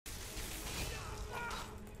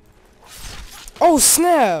Oh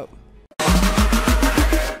snap!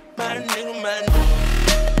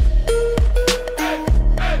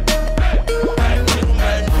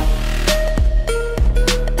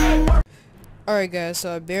 Alright guys,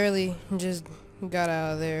 so I barely just got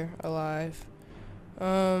out of there alive.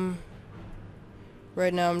 Right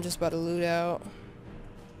now I'm just about to loot out.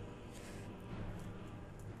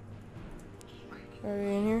 Are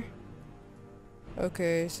we in here?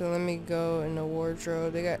 Okay, so let me go in the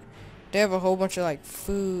wardrobe. They have a whole bunch of like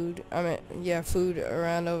food. Food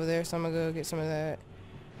around over there, so I'm gonna go get some of that.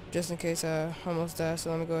 Just in case I almost die,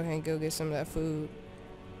 so let me go ahead and go get some of that food.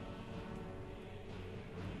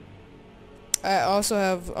 I also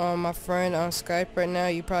have my friend on Skype right now.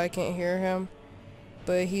 You probably can't hear him,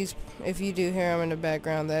 but if you do hear him in the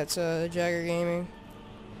background, that's Jagger Gaming.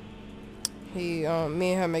 Me and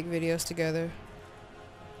him make videos together.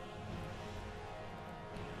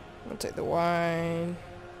 I'll take the wine,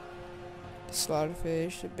 the slaughtered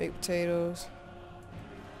fish, the baked potatoes,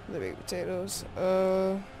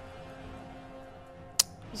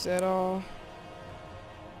 is that all?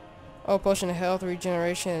 Oh, potion of health,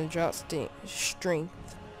 regeneration, and drop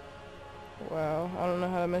strength. Wow, I don't know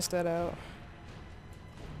how to mess that out.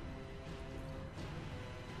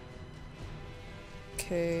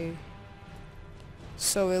 Okay.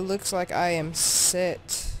 So it looks like I am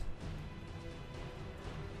set.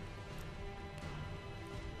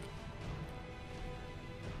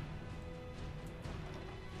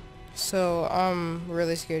 So I'm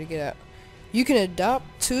really scared to get out. You can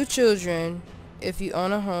adopt 2 children if you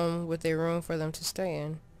own a home with a room for them to stay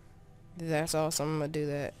in. That's awesome. I'm gonna do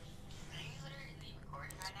that. Are you literally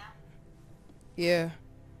recording right now? Yeah.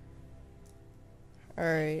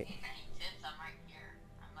 Alright. I need tips. I'm right here.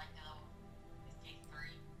 I'm like this takes 3.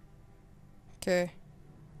 Okay.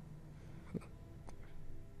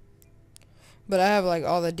 But I have like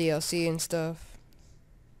all the DLC and stuff.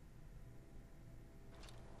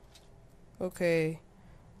 Okay.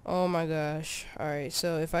 Oh my gosh. Alright,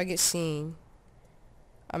 so if I get seen,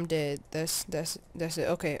 I'm dead. That's it.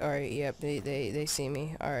 Okay, alright, yep, they see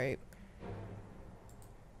me. Alright.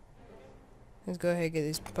 Let's go ahead and get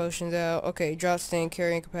these potions out. Okay, drop stand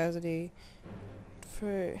carrying capacity.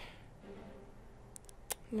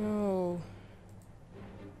 No.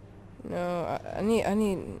 No, I need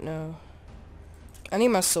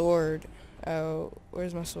my sword out.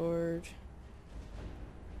 Where's my sword?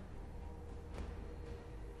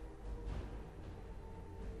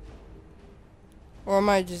 Or I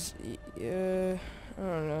might just, I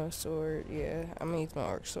don't know, sword, yeah, I'm gonna use my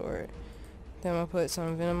arc sword. Then I'm gonna put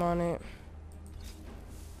some venom on it.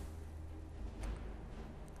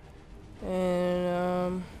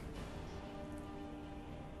 And,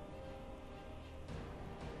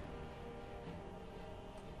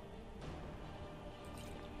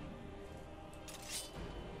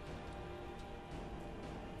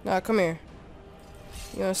 nah, come here.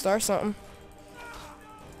 You wanna start something?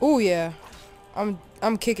 Ooh, yeah. I'm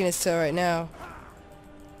kicking his tail right now.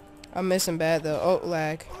 I'm missing bad though. Oh,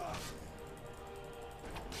 lag.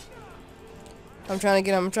 I'm trying to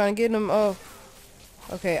get him. Oh.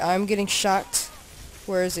 Okay, I'm getting shocked.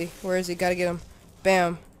 Where is he? Gotta get him.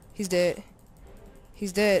 Bam. He's dead.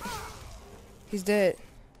 He's dead. He's dead.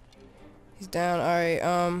 He's down. Alright,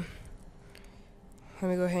 let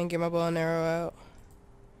me go ahead and get my bow and arrow out.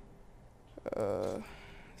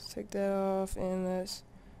 Let's take that off and let's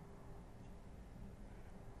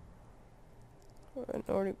a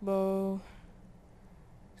Nordic bow.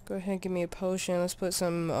 Let's go ahead and give me a potion. Let's put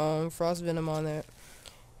some frost venom on that.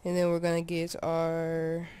 And then we're gonna get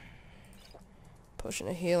our potion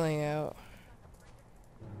of healing out.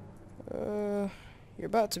 You're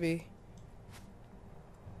about to be.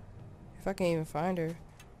 If I can even find her.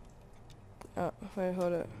 Oh, wait,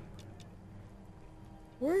 hold up.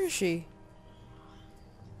 Where is she?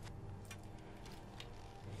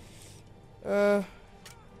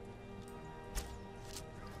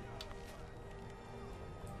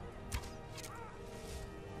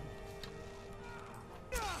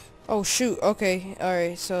 Oh shoot, okay,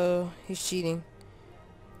 alright, so he's cheating.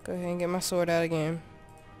 Go ahead and get my sword out again.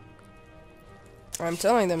 I'm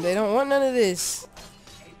telling them, they don't want none of this.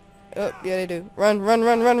 Oh, yeah they do. Run, run,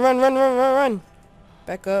 run, run, run, run, run, run, run.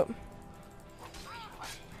 Back up.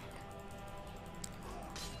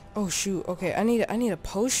 Oh shoot, okay, I need a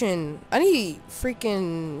potion. I need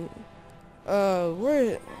freaking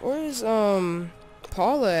where's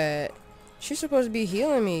Paula at? She's supposed to be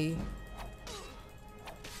healing me.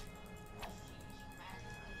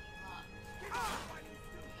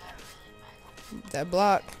 That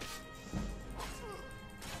block.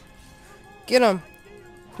 Get him.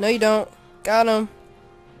 No you don't. Got him.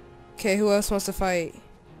 Okay, who else wants to fight?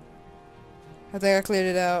 I think I cleared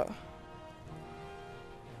it out.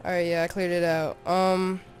 Alright, yeah, I cleared it out.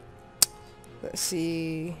 Let's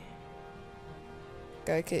see.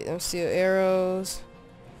 Gotta get them steel arrows.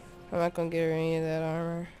 I'm not gonna get her any of that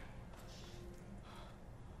armor.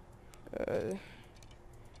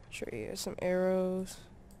 Sure, yeah, some arrows.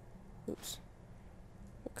 Oops.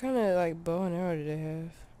 What kind of like bow and arrow do they have?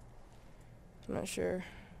 I'm not sure.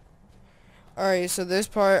 Alright, so this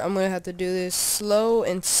part I'm gonna have to do this slow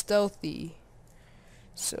and stealthy.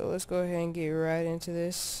 So let's go ahead and get right into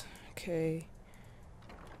this. Okay.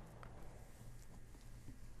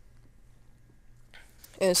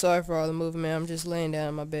 And sorry for all the movement. I'm just laying down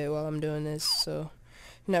in my bed while I'm doing this, so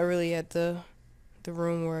not really at the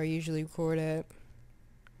room where I usually record at.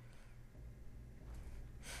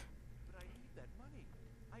 But I need that money.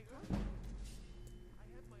 I earned it. I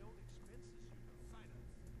have my own expenses, you know.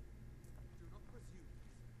 Silence. Do not presume.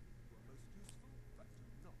 You are most useful, but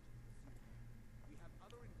do not presume. We have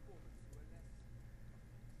other informants who are less.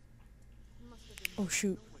 Oh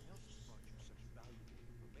shoot. No one else has brought you such valuable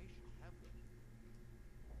information, have they?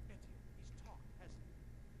 Get him. He's talked, hasn't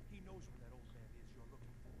he? He knows where that old man is you're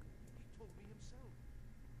looking for. He told me himself.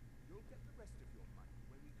 You'll get the rest of your money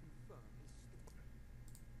when we confirm his story.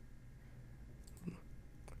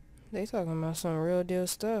 They talking about some real deal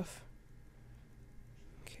stuff.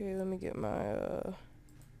 Okay, let me get my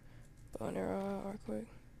bow and arrow out real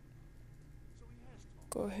quick. So he has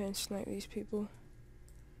talked. Go ahead and snipe these people.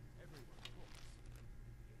 Everyone talks.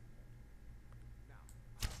 Now,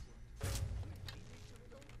 we need to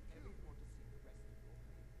know if you want to see the rest of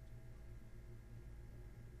your payment.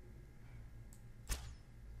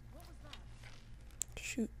 What was that?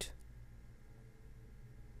 Shoot.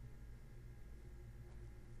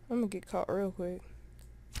 I'm gonna get caught real quick.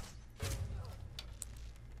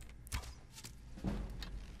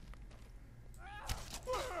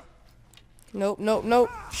 Nope, nope, nope.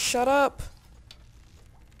 Shut up.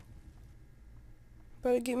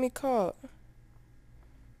 Better get me caught.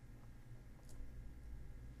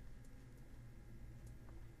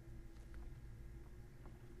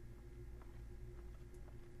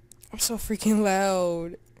 I'm so freaking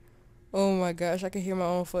loud. Oh my gosh, I can hear my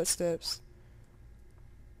own footsteps.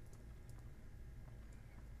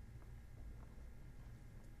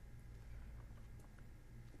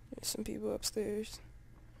 There's some people upstairs.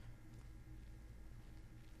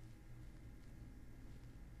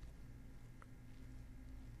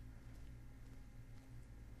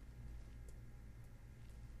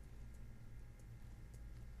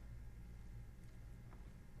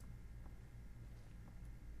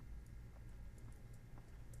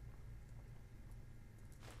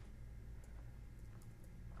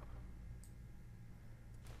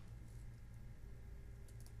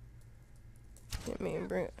 Get me and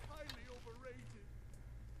bring it. Highly overrated.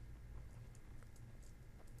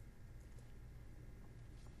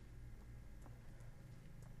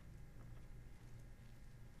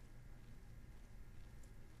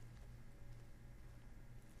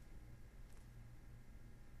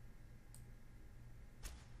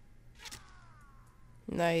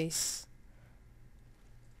 Nice.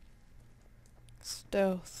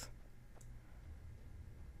 Stealth.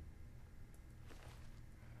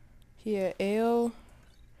 Yeah, ale,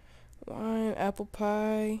 wine, apple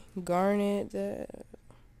pie, garnet, that.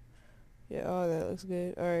 Yeah, all that looks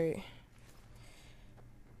good. Alright.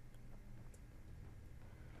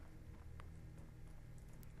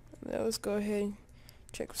 Now let's go ahead and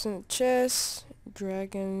check what's in the chest.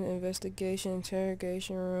 Dragon, investigation,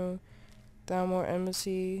 interrogation room, Thalmor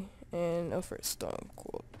embassy, and Alfred Stone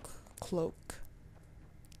cloak.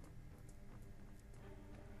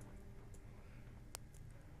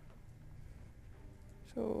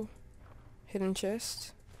 So, hidden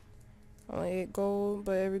chest. Only 8 gold,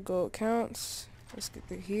 but every gold counts. Let's get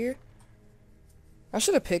through here. I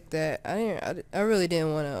should have picked that. I really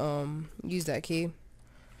didn't want to use that key.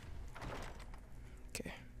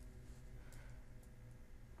 Okay.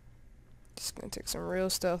 Just gonna take some real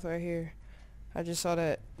stealth right here. I just saw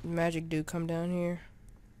that magic dude come down here.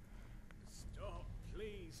 Stop,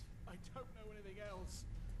 please. I don't know anything else.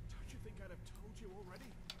 Don't you think I'd have told you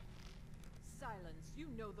already? Silence. You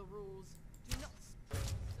know the rules. Do not speak.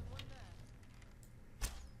 Someone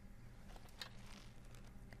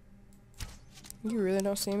there. You really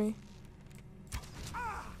don't see me?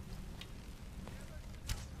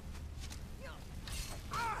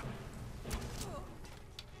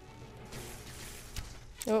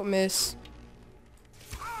 Oh, miss.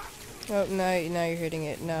 Oh, now you're hitting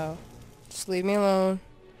it. No. Just leave me alone.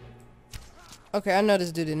 Okay, I know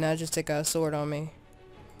this dude did not just take out a sword on me.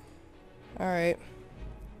 Alright.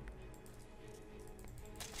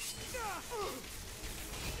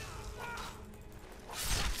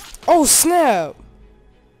 Oh snap!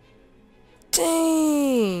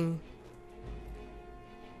 Dang!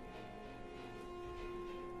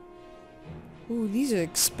 Ooh, these are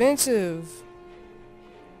expensive.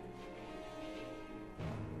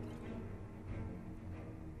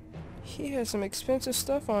 He has some expensive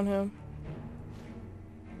stuff on him.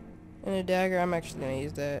 And a dagger, I'm actually gonna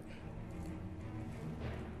use that.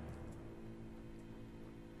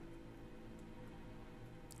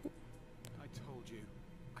 I told you.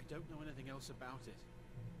 I don't know anything else about it.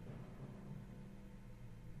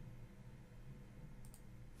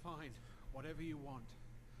 Fine, whatever you want.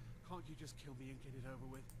 Can't you just kill me and get it over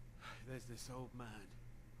with? There's this old man.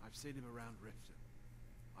 I've seen him around Riften.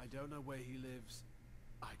 I don't know where he lives.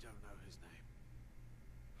 I don't know his name.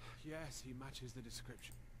 Yes, he matches the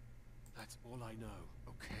description. That's all I know,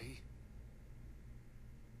 okay?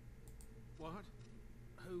 What?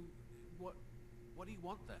 Who? What do you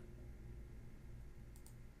want then?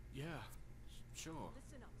 Yeah, sure.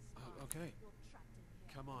 Listen up, Spark. Okay. You're trapped in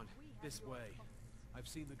here. Come on, We have this your way. compass. I've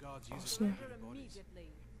seen the guards use it to snap. carry Surrender bodies.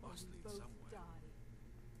 immediately, or Must we lead both somewhere. die.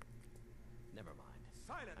 Never mind.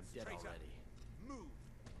 Silence, I'm dead traitor. already. Move.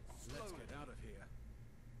 Let's get out of here.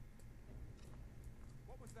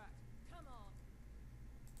 What was that? Come on.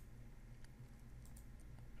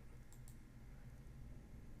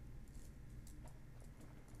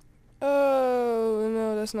 Oh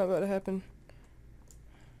no, that's not about to happen.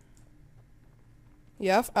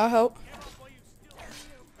 Yeah, I'll help.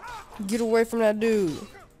 Get away from that dude.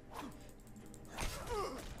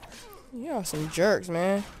 Y'all some jerks,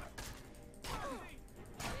 man.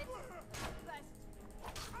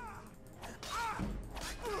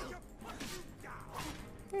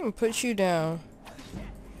 I'm gonna put you down.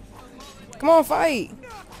 Come on, fight.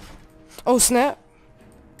 Oh snap.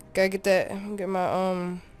 Gotta get that. Get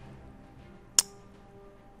my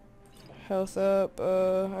health up.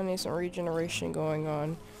 I need some regeneration going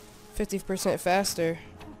on. 50% faster.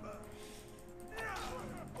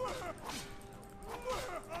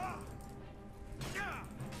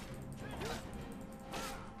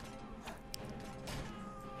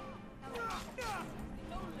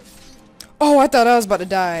 Oh, I thought I was about to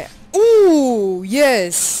die. Ooh,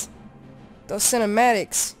 yes. Those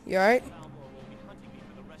cinematics. You alright? Balmor will be hunting me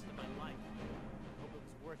for the rest of my life. Hope it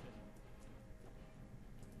was worth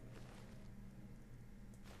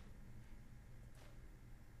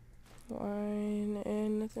it. Wine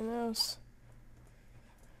and nothing else.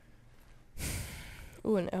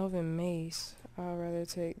 Ooh, an elven mace. I'll rather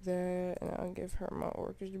take that, and I'll give her my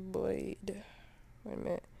orcish blade. Wait a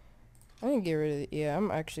minute. I can get rid of it. Yeah,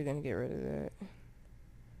 I'm actually gonna get rid of that.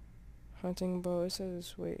 Hunting bow. It says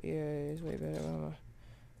it's way. Yeah, it's way better. I'm gonna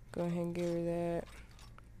go ahead and get rid of that.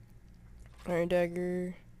 Iron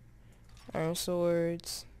dagger, iron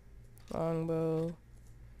swords, longbow.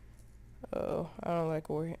 Oh, I don't like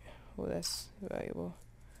war. Well, that's valuable.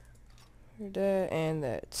 That and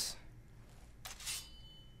that.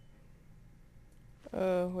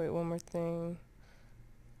 Wait, one more thing.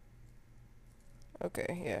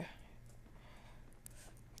 Okay, yeah.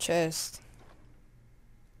 Chest.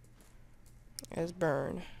 As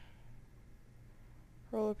burn.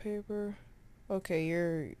 Roller paper. Okay,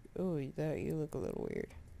 you're. Oh, that you look a little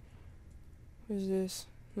weird. What is this?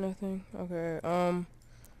 Nothing. Okay.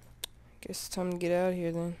 Guess it's time to get out of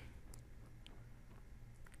here then.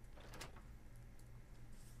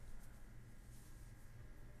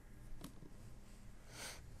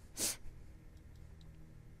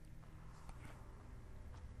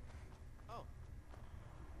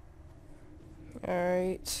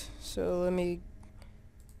 Alright, so let me...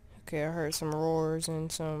 Okay, I heard some roars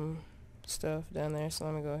and some stuff down there, so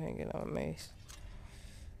let me go ahead and get on my mace.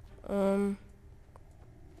 I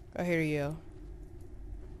hear you yell.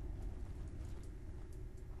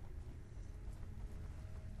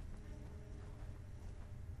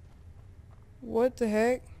 What the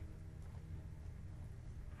heck?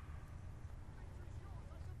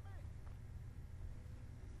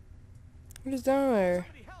 What is down there?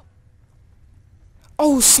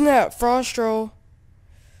 Oh snap, frost troll.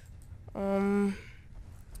 Okay,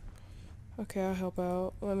 I'll help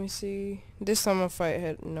out. Let me see. This time I'll fight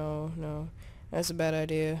head. No. That's a bad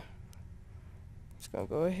idea. Just gonna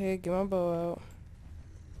go ahead, get my bow out.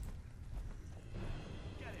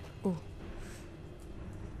 Ooh.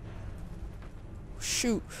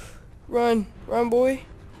 Shoot. Run, boy.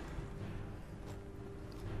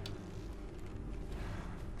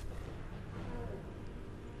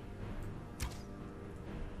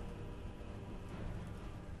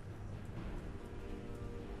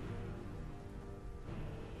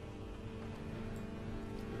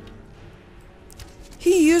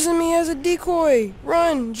 He using me as a decoy.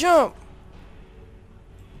 Run, jump.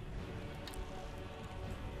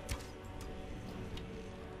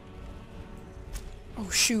 Oh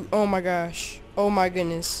shoot, oh my gosh. Oh my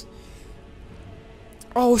goodness.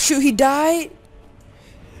 Oh shoot, he died?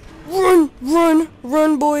 Run, run,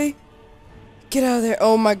 run, boy. Get out of there.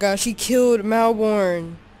 Oh my gosh, he killed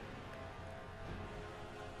Malborn.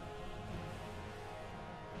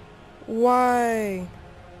 Why?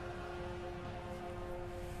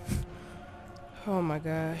 Oh my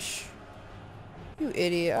gosh. You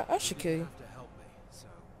idiot. I should kill you. have to help me, so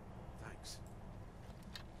thanks.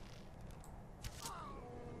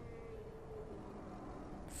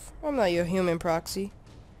 I'm not your human proxy.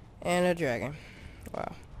 And a dragon.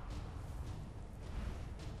 Wow.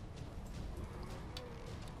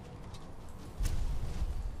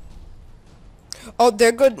 Oh,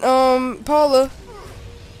 they're good. Paula.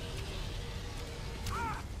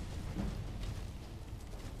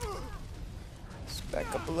 Let's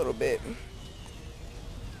back up a little bit.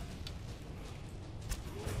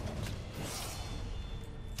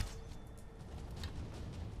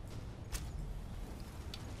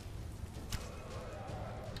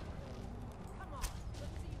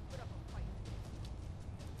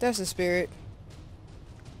 That's the spirit.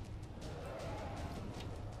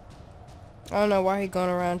 I don't know why he going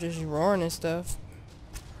around just roaring and stuff.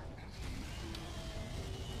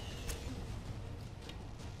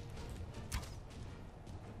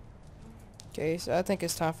 Okay, so I think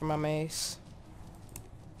it's time for my mace.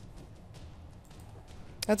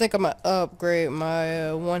 I think I'm gonna upgrade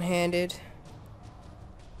my one-handed.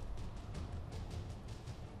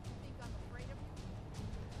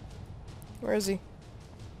 Where is he?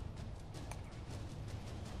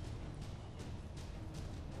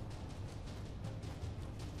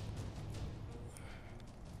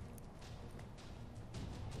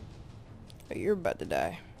 Oh, you're about to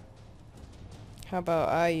die. How about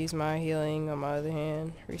I use my healing on my other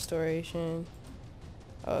hand? Restoration.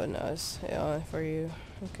 Oh no, it's only for you.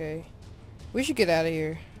 Okay. We should get out of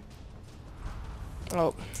here.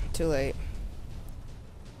 Oh, too late.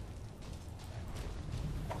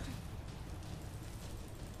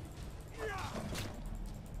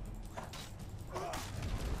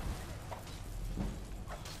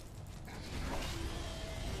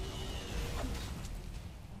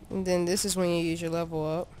 And then this is when you use your level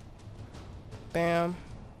up. Bam.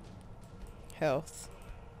 Health.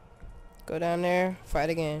 Go down there, fight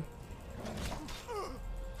again.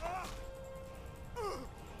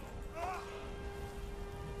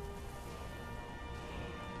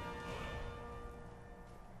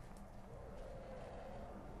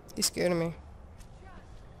 He's scared of me.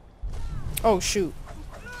 Oh shoot.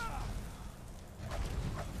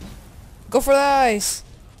 Go for the eyes.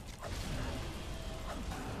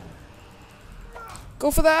 Go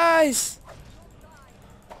for the eyes.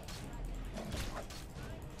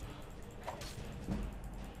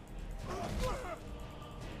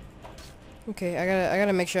 Okay, I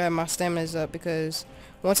gotta make sure my stamina is up, because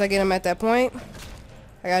once I get him at that point,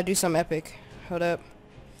 I gotta do something epic. Hold up.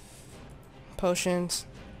 Potions.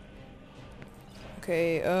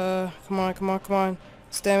 Okay, come on, come on, come on.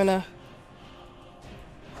 Stamina.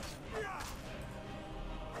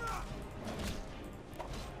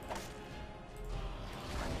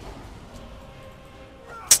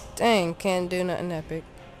 Dang, can't do nothing epic.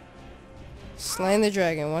 Slain the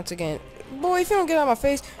dragon once again. Boy, if you don't get out of my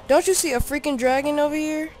face, don't you see a freaking dragon over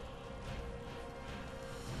here?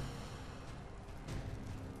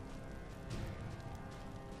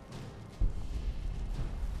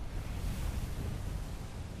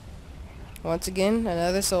 Once again,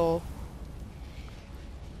 another soul.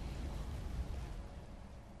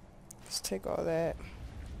 Let's take all that.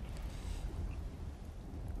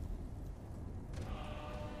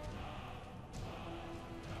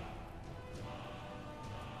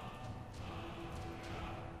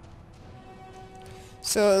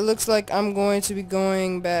 So it looks like I'm going to be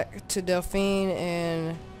going back to Delphine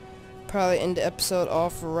and probably end the episode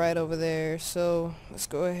off right over there. So let's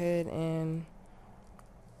go ahead and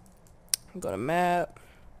go to map.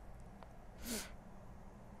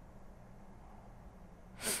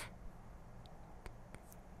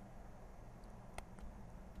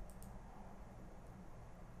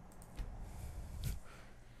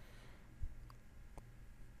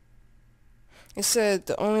 It said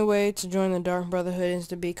the only way to join the Dark Brotherhood is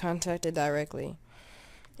to be contacted directly.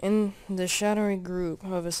 And the shadowy group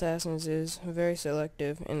of assassins is very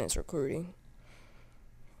selective in its recruiting.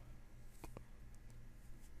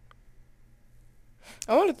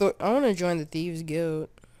 I want to join the Thieves Guild,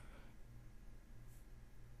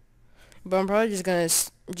 but I'm probably just gonna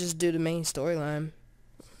just do the main storyline.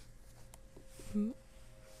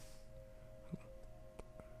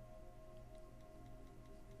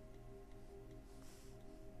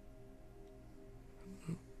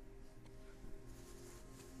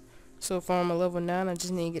 So far I'm a level 9, I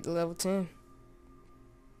just need to get to level 10.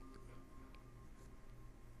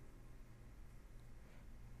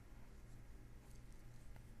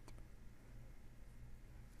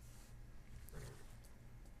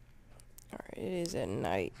 Alright, it is at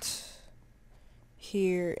night.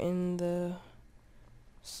 Here in the...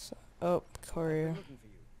 courier. Been looking for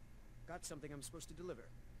you. Got something I'm supposed to deliver.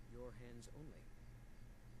 Your hands only.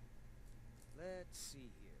 Let's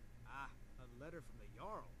see here. Ah, a letter from the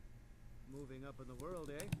Jarl. Moving up in the world,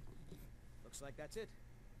 eh? Looks like that's it.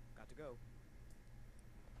 Got to go.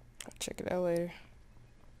 I'll check it out later.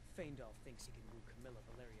 Feindal thinks he can woo Camilla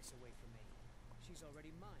Valerius away from me. She's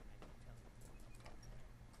already mine, I can tell you.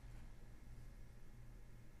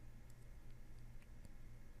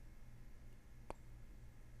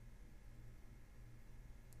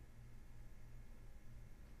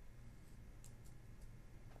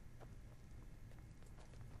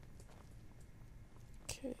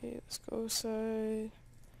 Okay, let's go outside.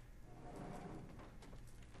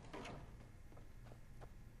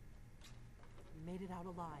 You made it out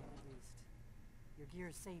alive, at least. Your gear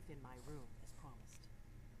is safe in my room, as promised.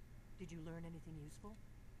 Did you learn anything useful?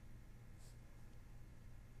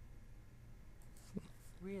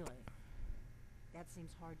 Really? That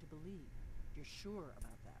seems hard to believe. You're sure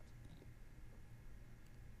about that?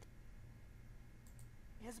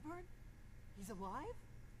 Esbern? He's alive?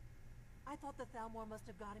 I thought the Thalmor must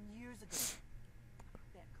have got him years ago.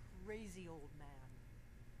 That crazy old man.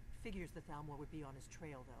 Figures the Thalmor would be on his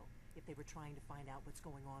trail, though, if they were trying to find out what's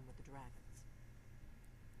going on with the dragons.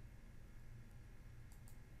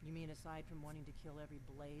 You mean aside from wanting to kill every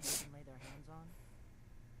blade they can lay their hands on?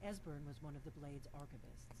 Esbern was one of the Blade's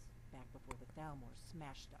archivists, back before the Thalmor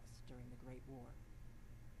smashed us during the Great War.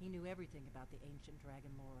 He knew everything about the ancient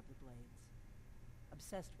dragon lore of the Blades.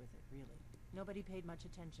 Obsessed with it, really. Nobody paid much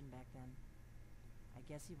attention back then. I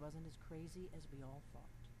guess he wasn't as crazy as we all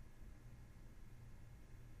thought.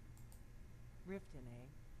 Riften, eh?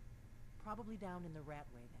 Probably down in the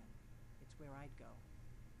Ratway, then. It's where I'd go.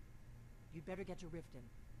 You'd better get to Riften.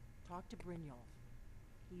 Talk to Brynjolf.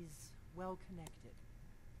 He's well connected.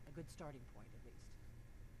 A good starting point, at least.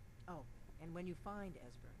 Oh, and when you find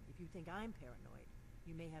Esbern, if you think I'm paranoid,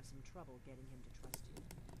 you may have some trouble getting him to trust you.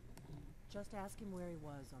 Just ask him where he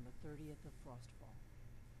was on the 30th of Frostfall.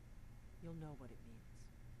 You'll know what it means.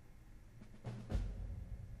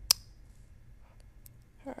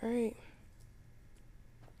 Alright.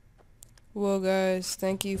 Well guys,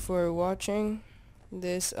 thank you for watching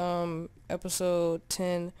this episode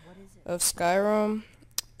 10 of Skyrim,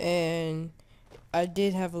 and I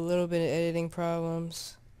did have a little bit of editing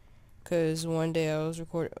problems because one day I was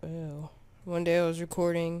recording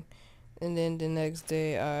and then the next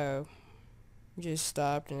day I just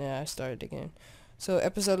stopped and then I started again. So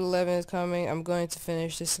episode 11 is coming. I'm going to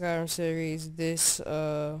finish the Skyrim series this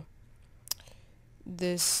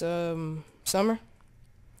summer,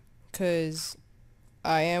 because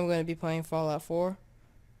I am going to be playing Fallout 4.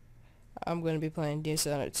 I'm going to be playing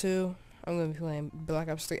Dishonored 2. I'm going to be playing Black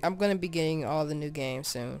Ops 3. I'm going to be getting all the new games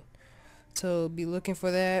soon. So be looking for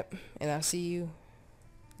that, and I'll see you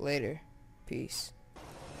later. Peace.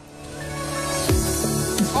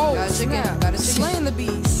 Oh, Gotta check it snap. out. Gotta check it. Slaying the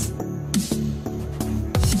beast.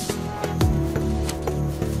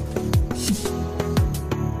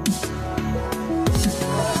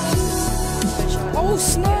 Oh,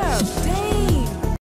 snap.